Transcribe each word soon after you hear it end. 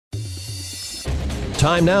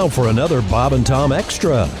Time now for another Bob and Tom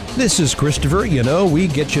Extra. This is Christopher. You know, we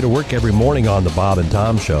get you to work every morning on the Bob and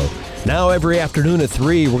Tom Show. Now every afternoon at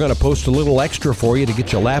 3, we're going to post a little extra for you to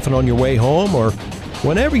get you laughing on your way home or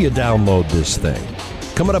whenever you download this thing.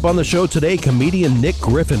 Coming up on the show today, comedian Nick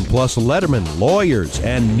Griffin plus Letterman, lawyers,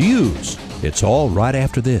 and news. It's all right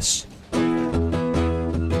after this.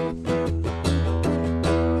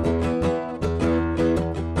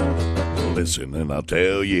 Listen, and I'll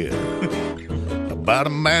tell you about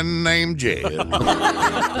a man named Jed.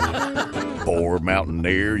 Poor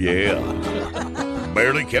mountaineer, yeah.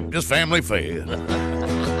 Barely kept his family fed.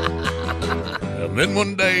 And then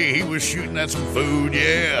one day he was shooting at some food,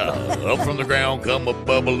 yeah. Up from the ground come a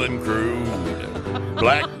bubbling crude.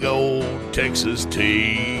 Black gold Texas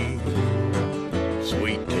tea.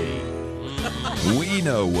 Sweet tea. We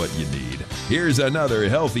know what you need. Here's another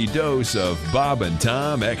healthy dose of Bob and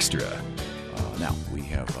Tom Extra. Now, we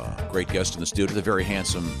have a great guest in the studio, the very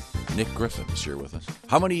handsome Nick Griffin is here with us.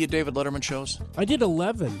 How many David Letterman shows? I did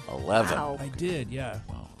 11. 11. Wow. I did, yeah.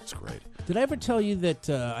 Wow, that's great. Did I ever tell you that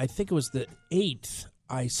I think it was the 8th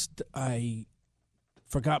I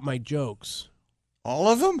forgot my jokes? All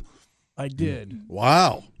of them? I did.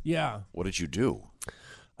 Wow. Yeah. What did you do?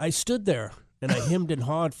 I stood there and I hemmed and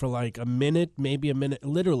hawed for like a minute, maybe a minute.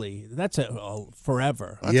 Literally, that's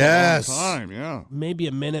forever. That's a long time, yeah. Maybe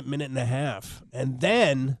a minute, minute and a half. And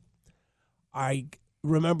then I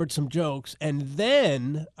remembered some jokes, and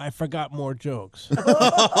then I forgot more jokes. I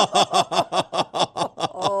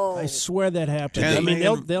swear that happened. I mean,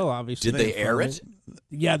 they'll obviously. Did they air it?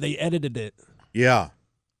 Yeah, they edited it. Yeah.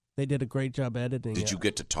 They did a great job editing. Did you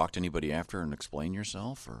get to talk to anybody after and explain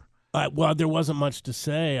yourself, or? Well, there wasn't much to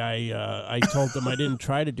say. I told them I didn't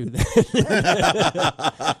try to do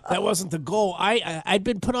that. That wasn't the goal. I'd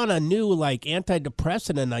been put on a new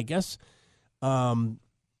antidepressant, and I guess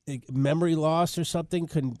memory loss or something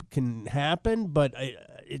can happen, but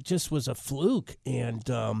it just was a fluke. And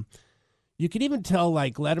you could even tell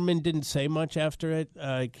Letterman didn't say much after it.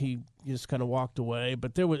 He just kind of walked away.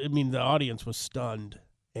 But the audience was stunned.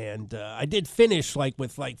 And I did finish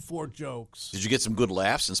with 4 jokes. Did you get some good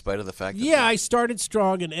laughs in spite of the fact that I started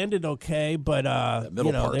strong and ended okay, but part.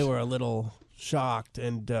 They were a little shocked.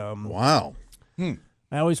 And wow. I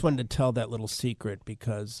always wanted to tell that little secret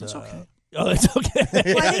because it's okay. Oh, it's okay.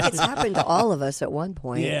 Well, I think it's happened to all of us at one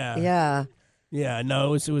point. Yeah.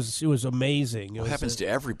 No, it was amazing. It happens to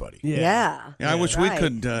everybody. Yeah. I wish we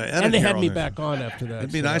could edit. And they had me back on after that.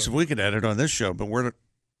 It'd be nice if we could edit on this show, but we're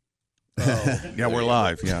yeah, we're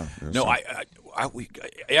live. Yeah. No,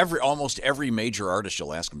 almost every major artist,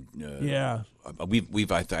 you'll ask them. Yeah. I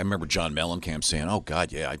remember John Mellencamp saying, "Oh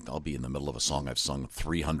God, yeah, I'll be in the middle of a song I've sung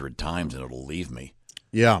 300 times and it'll leave me."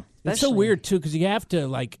 Yeah. It's so weird too because you have to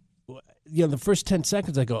the first 10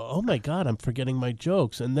 seconds I go, "Oh my God, I'm forgetting my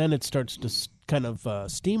jokes," and then it starts to kind of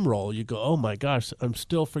steamroll. You go, "Oh my gosh, I'm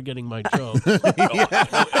still forgetting my jokes." I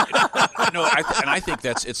think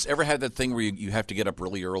it's ever had that thing where you have to get up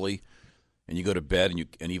really early. And you go to bed,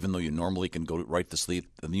 and even though you normally can go right to sleep,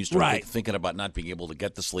 and then you start thinking about not being able to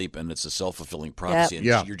get to sleep, and it's a self-fulfilling prophecy,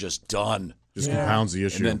 and you're just done. Just compounds the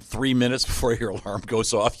issue. And then 3 minutes before your alarm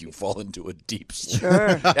goes off, you fall into a deep sleep.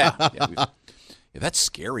 Sure. Yeah, that's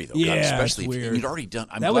scary, though. Yeah, God, especially it's if weird. you'd already done.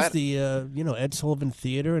 That was the Ed Sullivan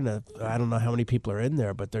Theater, and I don't know how many people are in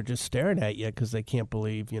there, but they're just staring at you because they can't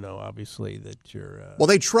believe, obviously that you're. Well,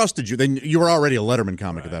 they trusted you. You were already a Letterman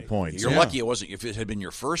comic at that point. You're lucky it wasn't. If it had been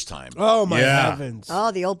your first time. Oh my heavens!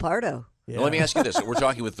 Oh, the old Pardo. Yeah. Now, let me ask you this: we're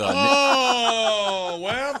talking with.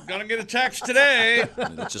 Gonna get a text today.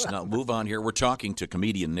 Let's just not move on here. We're talking to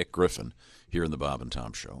comedian Nick Griffin here in the Bob and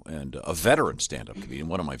Tom Show, and a veteran stand-up comedian,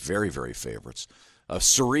 one of my very, very favorites. A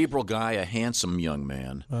cerebral guy, a handsome young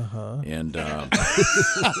man, and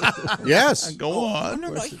yes, go on.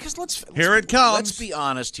 No, because here it comes. Let's be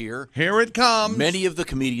honest here. Here it comes. Many of the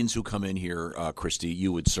comedians who come in here, Christy,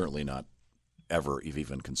 you would certainly not ever have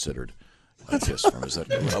even considered a kiss from. Is that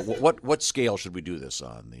what scale should we do this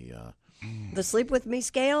on? The Sleep With Me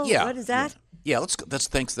scale? Yeah. What is that? Yeah,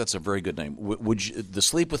 that's a very good name. Would you, the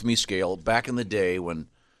Sleep With Me scale back in the day when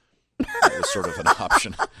it was sort of an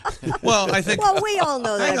option. Well, I think. Well, we all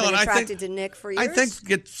know that I've been attracted to Nick for years. I think,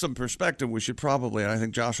 get some perspective, we should probably, and I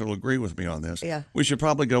think Josh will agree with me on this. Yeah. We should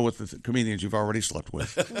probably go with the comedians you've already slept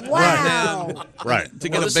with. Wow. Right. To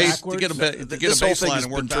get a baseline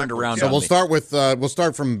and work turned around. So we'll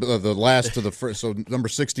start from the last to the first. So number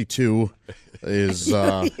 62 is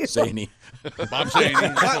Zany. Bob Zany.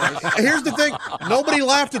 Here's the thing. Nobody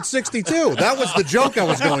laughed at 62. That was the joke I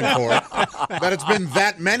was going for. That it's been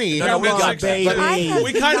that many.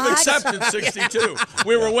 We kind of accepted 62.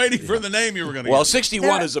 We were waiting for the name you were going to Well,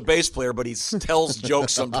 61 is a bass player, but he tells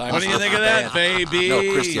jokes sometimes. What do you think of that, baby?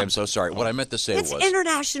 No, Christy, I'm so sorry. What I meant to say It's was...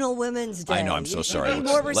 International Women's Day. I know, I'm so sorry. Be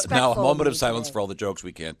more respectful. Now, a moment of silence for all the jokes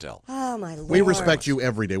we can't tell. Oh, my Lord. We respect you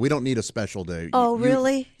every day. We don't need a special day. Oh,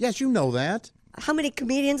 really? Yes, you know that. How many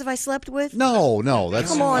comedians have I slept with? No, that's...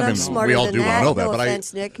 Come on, I'm smarter we all than do that. know that, No but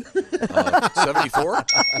offense, Nick. 74?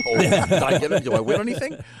 Oh, did I get it? Do I win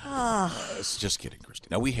anything? Just kidding, Christy.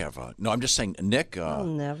 Now, we have... no, I'm just saying, Nick, I'll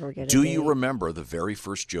never get it. do you remember the very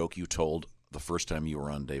first joke you told the first time you were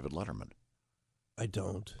on David Letterman? I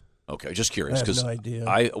don't. Okay, just curious. I have no idea.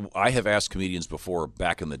 I have asked comedians before,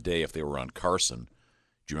 back in the day, if they were on Carson,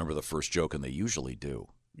 do you remember the first joke? And they usually do.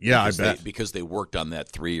 Yeah, I bet. Because they worked on that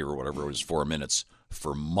 3 or whatever it was, 4 minutes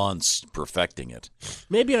for months perfecting it.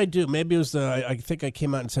 Maybe I do. Maybe it was I think I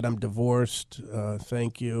came out and said, I'm divorced.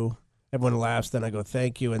 Thank you. Everyone laughs. Then I go,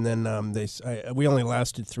 thank you. And then we only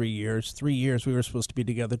lasted 3 years. 3 years. We were supposed to be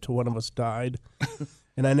together till one of us died.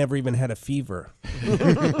 And I never even had a fever. I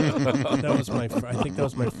think that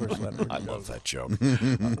was my first letter. I love that joke.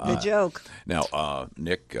 Good joke. Now,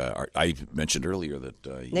 Nick, I mentioned earlier that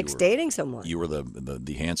Nick's dating someone. You were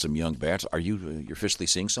the handsome young bachelor. Are you're officially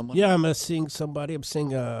seeing someone? Yeah, I'm seeing somebody. I'm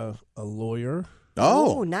seeing a lawyer.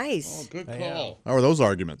 Oh, nice. Oh, good call. How are those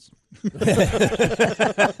arguments?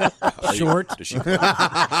 Short. Does she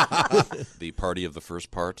the party of the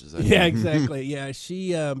first part? Is that? Yeah, exactly. Yeah,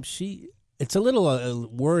 she. It's a little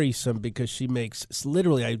worrisome because she makes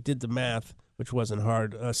literally. I did the math, which wasn't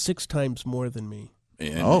hard. 6 times more than me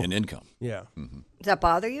in income. Yeah. Mm-hmm. Does that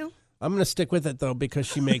bother you? I'm going to stick with it though because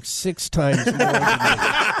she makes 6 times more than me.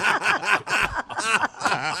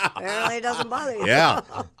 Apparently, it doesn't bother you. Yeah.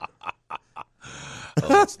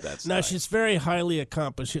 That's now nice. she's very highly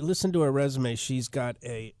accomplished. Listen to her resume. She's got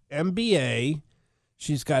a MBA.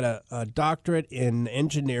 She's got a doctorate in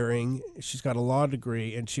engineering. She's got a law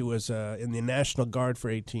degree, and she was in the National Guard for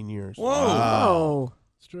 18 years. Whoa. Wow.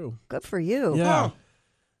 It's true. Good for you. Yeah.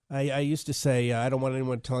 I used to say, I don't want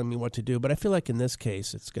anyone telling me what to do, but I feel like in this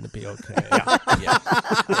case, it's going to be okay. Yeah.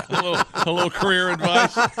 A little career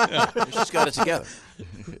advice. Yeah. She's got it together.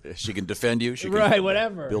 She can defend you. She can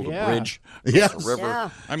whatever. build a bridge, yes. a river. Yeah.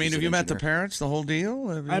 I mean, have you met the parents, the whole deal?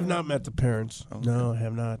 I've not met the parents. Okay. No, I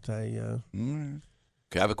have not.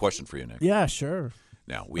 Okay, I have a question for you, Nick. Yeah, sure.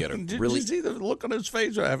 Now, we had a Did really... you see the look on his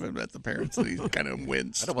face? I haven't met the parents, and he kind of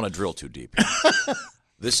winced. I don't want to drill too deep.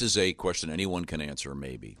 This is a question anyone can answer,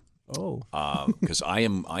 maybe. Oh. Because I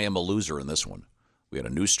am a loser in this one. We had a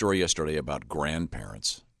news story yesterday about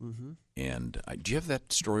grandparents. Mm-hmm. And do you have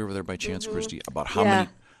that story over there by chance, Christy? About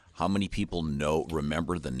how many people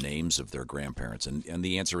remember the names of their grandparents? And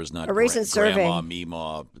the answer is not A recent survey. Grandma,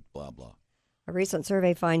 Mima, blah, blah. A recent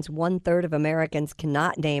survey finds 1/3 of Americans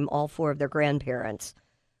cannot name all 4 of their grandparents.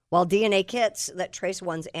 While DNA kits that trace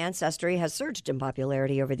one's ancestry has surged in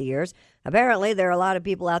popularity over the years, apparently there are a lot of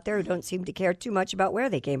people out there who don't seem to care too much about where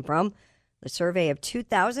they came from. The survey of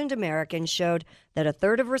 2,000 Americans showed that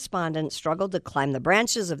 1/3 of respondents struggled to climb the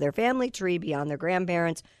branches of their family tree beyond their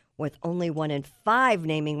grandparents, with only 1 in 5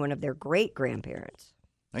 naming one of their great-grandparents.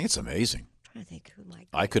 I think it's amazing. I'm trying to think who my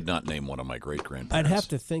I could not name one of my great-grandparents. I'd have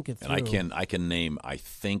to think it through. And I can name, I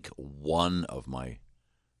think, one of my...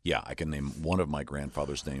 Yeah, I can name one of my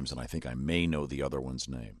grandfather's names, and I think I may know the other one's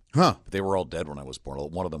name. Huh. But they were all dead when I was born.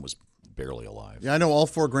 One of them was barely alive. Yeah, I know all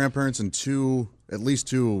 4 grandparents and at least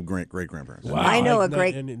 2 great-grandparents. Wow. I know and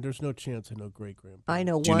there's no chance I know great-grandparents. I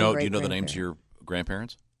know Do one you know the names of your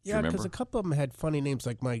grandparents? Do you Yeah, remember? because a couple of them had funny names.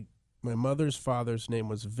 Like my mother's father's name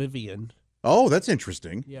was Vivian. Oh, that's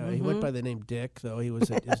interesting. Yeah, he went by the name Dick, though.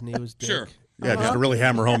 His name was Dick. Sure. Yeah, just to really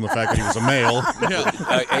hammer home the fact that he was a male.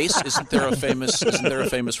 Ace, isn't there a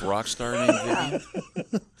famous rock star named Vivian?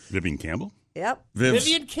 Vivian Campbell? Yep.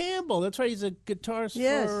 Vivian Campbell. That's right. He's a guitarist.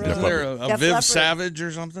 Yes. For, Is there a Def Viv Leppard. Savage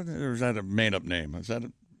or something? Or is that a made-up name? Is that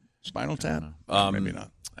a Spinal Tap? Maybe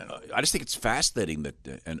not. I just think it's fascinating that,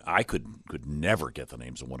 and I could never get the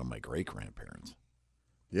names of one of my great-grandparents.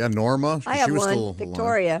 Yeah, Norma. I she have was one. still alive.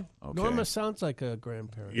 Victoria. Okay. Norma sounds like a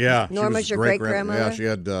grandparent. Yeah. she Norma's was your great-grandmother? Yeah, she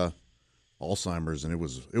had Alzheimer's, and it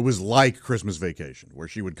was like Christmas Vacation, where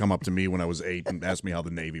she would come up to me when I was 8 and ask me how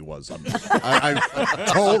the Navy was. I'm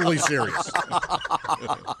totally serious.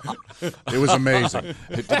 It was amazing.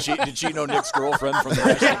 Did she know Nick's girlfriend from the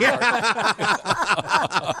National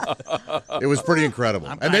Guard? It was pretty incredible.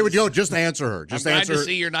 And they would just answer her. Just I'm answer glad to her.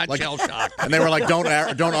 see you're not shell-shocked. And they were like, don't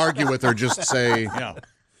argue with her. Just say, Yeah.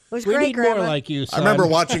 was we great, need Grandma. more like you, son. I remember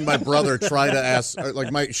watching my brother try to ask,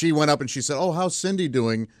 she went up and she said, "Oh, how's Cindy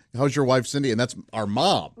doing? How's your wife, Cindy?" And that's our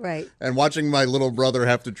mom. Right. And watching my little brother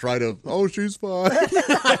have to try to, "Oh, she's fine."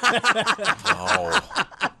 Oh.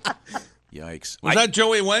 Yikes. Was that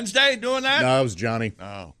Joey Wednesday doing that? No, it was Johnny. Oh.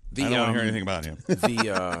 I don't want to hear anything about him.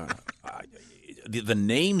 The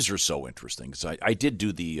names are so interesting. So I did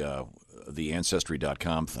do the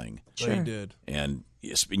Ancestry.com thing. Sure. They did. And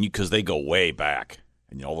because they go way back,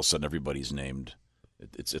 and all of a sudden everybody's named.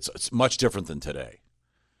 It's much different than today.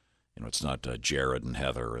 It's not Jared and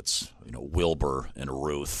Heather. It's Wilbur and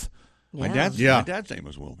Ruth. Yeah. My dad's name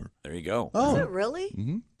was Wilbur. There you go. Oh, Is it really?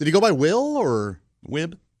 Mm-hmm. Did he go by Will or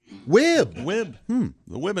Wib? Wib? Wib.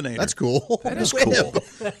 The Wibinator. That's cool. That is cool.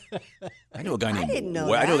 I knew a guy named didn't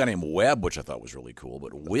know I knew a that. guy named Webb, which I thought was really cool.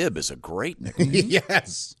 But Wib is a great nickname.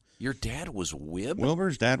 Yes. Your dad was Wib?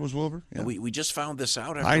 Wilbur's dad was Wilbur. Yeah. And we just found this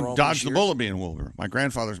out after I all dodged these the years. bullet being Wilbur. My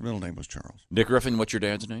grandfather's middle name was Charles. Nick Griffin, what's your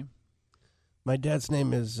dad's name? My dad's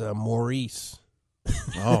name is Maurice.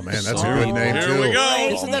 Oh, man, that's a good name, Here too. we go.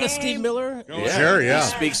 Isn't that a Steve Miller? Sure, yeah.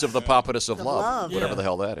 He speaks of the Papadus of love, love. whatever Yeah. the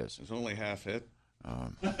hell that is. It's only half hit.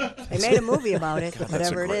 They made a movie about it, God,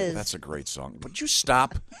 whatever it is. That's a great song. Would you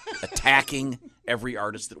stop attacking every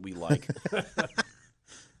artist that we like?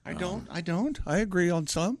 I don't. I agree on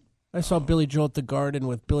some. I saw Billy Joel at the Garden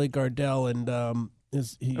with Billy Gardell and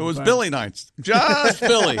It was Billy nights. Just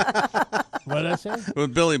Billy. What did I say? It was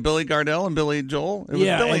Billy Gardell and Billy Joel. It was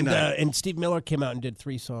Billy and, night. and Steve Miller came out and did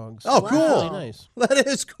 3 songs. Oh, cool. Really nice. That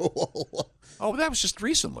is cool. Oh, that was just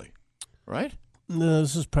recently, right? No,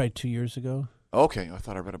 this is probably 2 years ago. Okay, I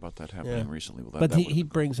thought I read about that happening recently. Well, But that he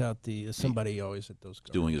brings out the somebody always at those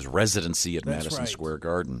gardens. doing his residency at That's Madison right. Square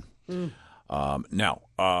Garden. Now,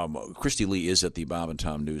 Christy Lee is at the Bob and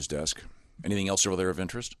Tom news desk. Anything else over there of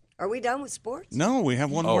interest? Are we done with sports? No, we have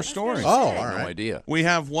one more story. Oh, all No right. idea. We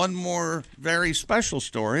have one more very special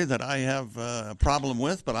story that I have a problem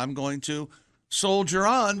with, but I'm going to soldier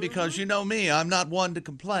on because you know me, I'm not one to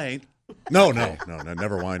complain. No,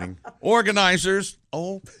 never whining. Organizers,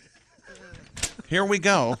 here we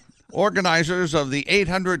go. Organizers of the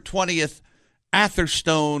 820th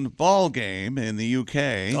Atherstone ball game in the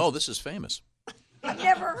UK. Oh, this is famous. I've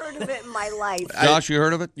never heard of it in my life. Josh, you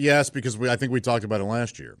heard of it? Yes, because I think we talked about it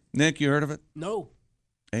last year. Nick, you heard of it? No.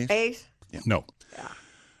 Ace? No.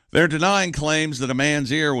 They're denying claims that a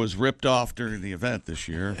man's ear was ripped off during the event this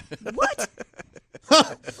year. What?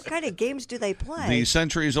 What kind of games do they play? The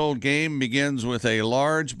centuries-old game begins with a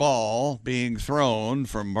large ball being thrown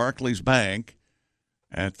from Barclays Bank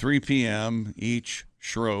at 3 p.m. each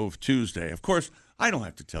Shrove Tuesday. Of course, I don't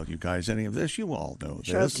have to tell you guys any of this. You all know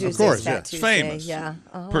Shrove this. Tuesday's Of course, Fat yeah. It's Tuesday, famous. Yeah.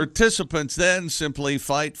 Participants then simply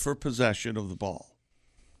fight for possession of the ball.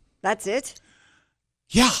 That's it?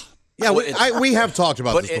 Yeah. Yeah, we have talked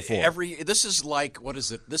about But this before. this is like, what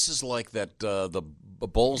is it? This is like that the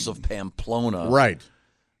Bulls of Pamplona Right.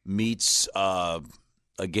 meets a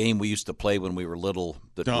game we used to play when we were little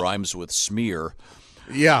that rhymes with smear.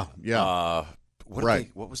 Yeah.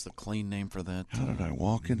 What was the clean name for that? How did I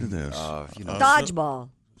walk into this? Dodgeball.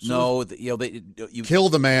 No, you Kill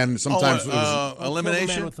the man. Sometimes it was,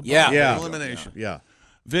 elimination? With the ball. Yeah. Elimination. yeah.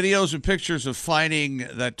 Videos and pictures of fighting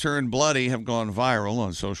that turned bloody have gone viral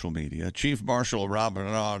on social media. Chief Marshal Robin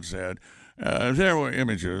Odd said, there were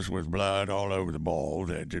images with blood all over the ball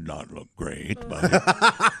that did not look great,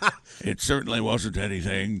 but it certainly wasn't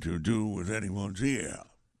anything to do with anyone's ear.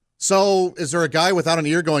 So is there a guy without an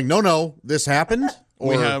ear going, no, this happened?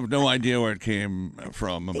 We have no idea where it came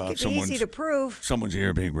from It about could be easy to prove. someone's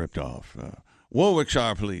ear being ripped off.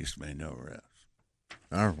 Warwickshire police made no arrest.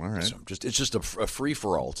 All right. So it's just a free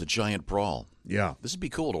for all. It's a giant brawl. Yeah. This would be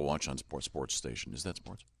cool to watch on sports station. Is that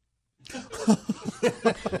sports? I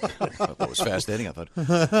thought that was fascinating. I thought,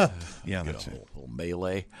 Yeah, that's it. little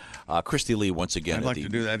melee. Christy Lee once again. I'd at like the to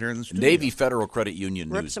do that here in the studio. Navy Federal Credit Union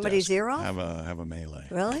Rip news somebody's desk. ear off? Have a melee.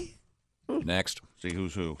 Really? Next. See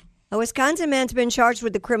who's who. A Wisconsin man's been charged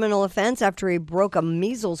with the criminal offense after he broke a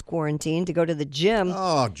measles quarantine to go to the gym.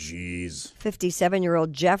 Oh, jeez.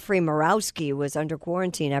 57-year-old Jeffrey Morowski was under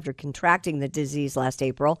quarantine after contracting the disease last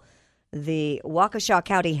April. The Waukesha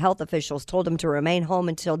County health officials told him to remain home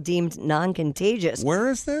until deemed non-contagious. Where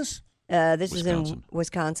is this? This is in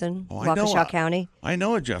Wisconsin, Oh, I know Waukesha County. I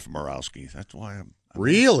know a Jeff Morowski. That's why I'm.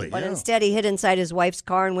 Really? But instead, he hid inside his wife's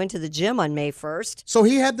car and went to the gym on May 1st. So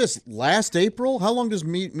he had this last April? How long does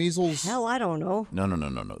measles? Hell, I don't know.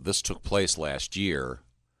 No. This took place last year.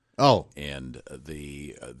 Oh. And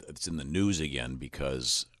it's in the news again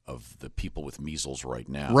because of the people with measles right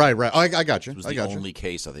now. Right. I got you. It was I the got only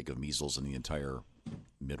case, I think, of measles in the entire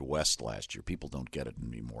Midwest last year. People don't get it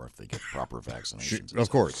anymore if they get proper vaccinations. Of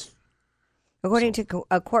course. According to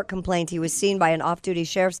a court complaint, he was seen by an off-duty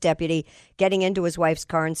sheriff's deputy getting into his wife's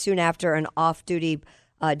car, and soon after an on-duty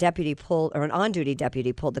deputy pulled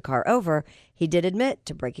the car over. He did admit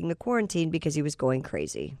to breaking the quarantine because he was going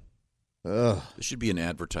crazy. This should be an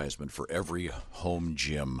advertisement for every home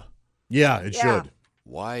gym. Yeah, it should.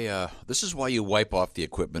 Why? This is why you wipe off the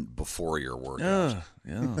equipment before your workout.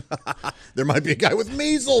 Yeah. There might be a guy with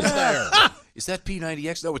measles there. Is that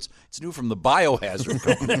P90X? No, it's new from the Biohazard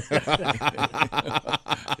Company.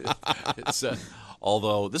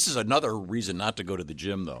 Although this is another reason not to go to the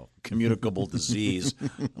gym, though. Communicable disease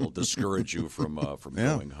will discourage you from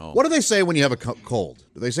going home. What do they say when you have a cold?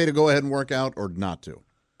 Do they say to go ahead and work out or not to?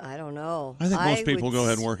 I don't know. I think most people go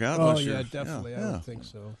ahead and work out. Oh, yeah, definitely. I would think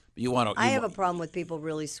so. I have a problem with people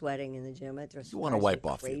really sweating in the gym. You want to wipe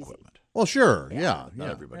off the equipment. Well, sure. Yeah. Not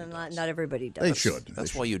everybody does. Not everybody does. They should.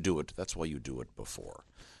 That's why you do it. That's why you do it before.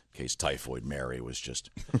 In case Typhoid Mary was just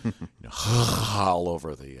all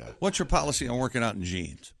over the... What's your policy on working out in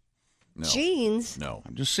jeans? No. Jeans? No.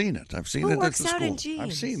 I've just seen it. I've seen Who it at works the out school. in jeans?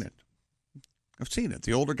 I've seen it.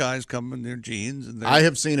 The older guys come in their jeans. And I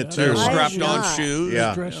have seen it, too. They're strapped-on shoes.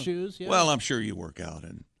 Yeah. Dress shoes, yeah. Well, I'm sure you work out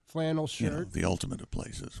in flannel shirt. The ultimate of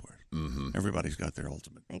places where everybody's got their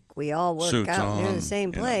ultimate. I think we all work Suits out near on, the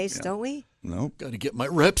same place, don't we? Nope. Got to get my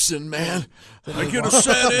reps in, man. I get a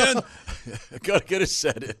set in. I got to get a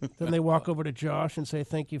set in. Then they walk over to Josh and say,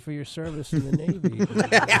 "Thank you for your service in the Navy."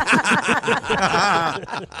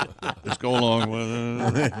 Let's go along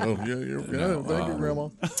with it. Thank you, Grandma.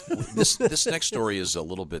 This next story is a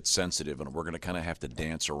little bit sensitive, and we're going to kind of have to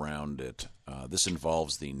dance around it. This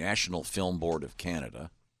involves the National Film Board of Canada,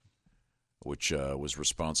 which was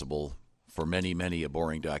responsible for many a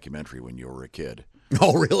boring documentary when you were a kid.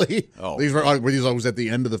 Oh, really? Oh. Were these always at the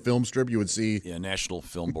end of the film strip you would see? Yeah, National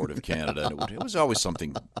Film Board of Canada. And it was always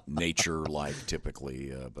something nature-like,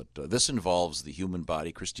 typically. But this involves the human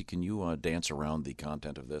body. Christy, can you dance around the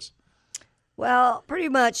content of this? Well, pretty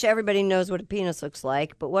much everybody knows what a penis looks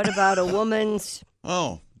like, but what about a woman's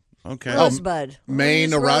rosebud?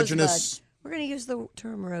 Main erogenous. We're going to use the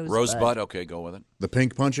term rosebud. Rosebud? Okay, go with it. The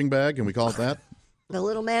pink punching bag, can we call it that? The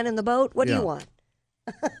little man in the boat? What do you want?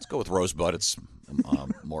 Let's go with Rosebud. It's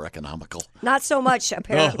more economical. Not so much,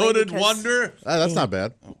 apparently. The Hooded Wonder? That's not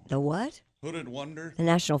bad. The what? Hooded Wonder? The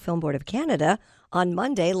National Film Board of Canada on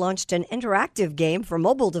Monday launched an interactive game for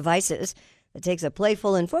mobile devices that takes a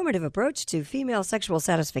playful, informative approach to female sexual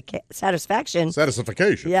satisfaction.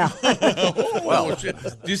 Satisfaction? Yeah. Well, do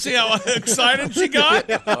you see how excited she got?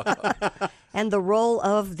 And the role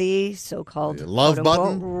of the so-called love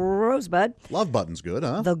button? Rosebud. Love button's good,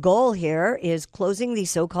 huh? The goal here is closing the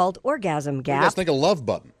so-called orgasm gap. You guys think a love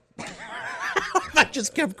button? I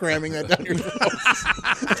just kept cramming that down your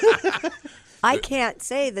nose. I can't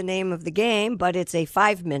say the name of the game, but it's a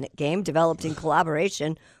 5-minute game developed in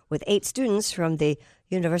collaboration with 8 students from the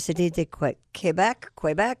Université de Quebec.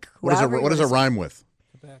 What does it rhyme with?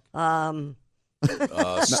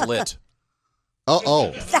 Slit.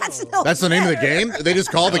 That's the name of the game? They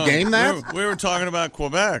just call the game that? We were talking about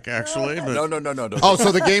Quebec, actually. But... No. Oh,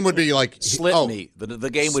 so the game would be like... Slit Me. The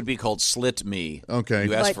game would be called Slit Me. Okay.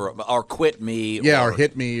 You ask for... Or Quit Me. Yeah, or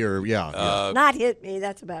Hit Me, or... Yeah. Not Hit Me.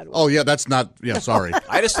 That's a bad one. Oh, yeah, that's not... Yeah, sorry.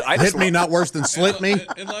 I just Hit Me, not worse than Slit Me?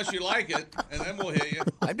 Unless you like it, and then we'll hit you.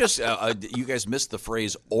 I'm just... you guys missed the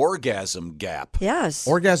phrase orgasm gap. Yes.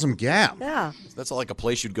 Orgasm gap. Yeah. That's like a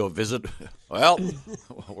place you'd go visit. Well,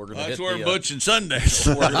 we're going to That's where Butch and Sundays.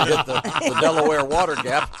 We're going to hit the Delaware water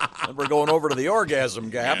gap, and we're going over to the orgasm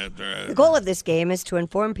gap. The goal of this game is to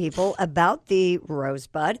inform people about the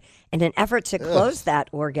Rosebud in an effort to close that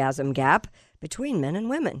orgasm gap between men and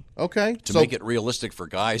women. Okay. To make it realistic for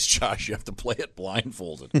guys, Josh, you have to play it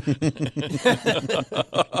blindfolded.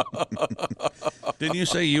 Didn't you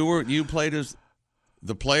say you played as...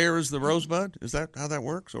 The player is the Rosebud? Is that how that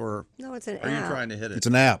works? Or no, it's an app. Are you trying to hit it? It's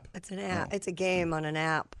an app. It's an app. Oh. It's a game on an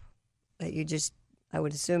app that you just, I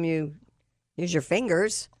would assume you use your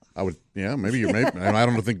fingers. I would, yeah, maybe you're, I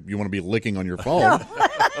don't think you want to be licking on your phone.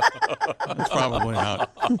 That's probably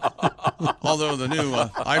not. Although the new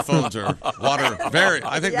iPhones are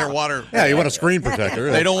they're water. Yeah, you want a screen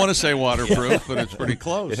protector. They don't want to say waterproof, but it's pretty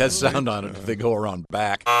close. It has sound on it if they go around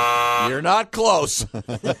back. You're not close.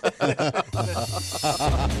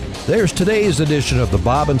 There's today's edition of the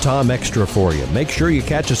Bob and Tom Extra for you. Make sure you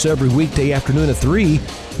catch us every weekday afternoon at 3. You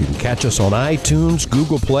can catch us on iTunes,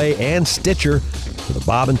 Google Play, and Stitcher. For the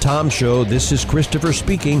Bob and Tom Show, this is Christopher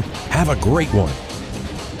speaking. Have a great one.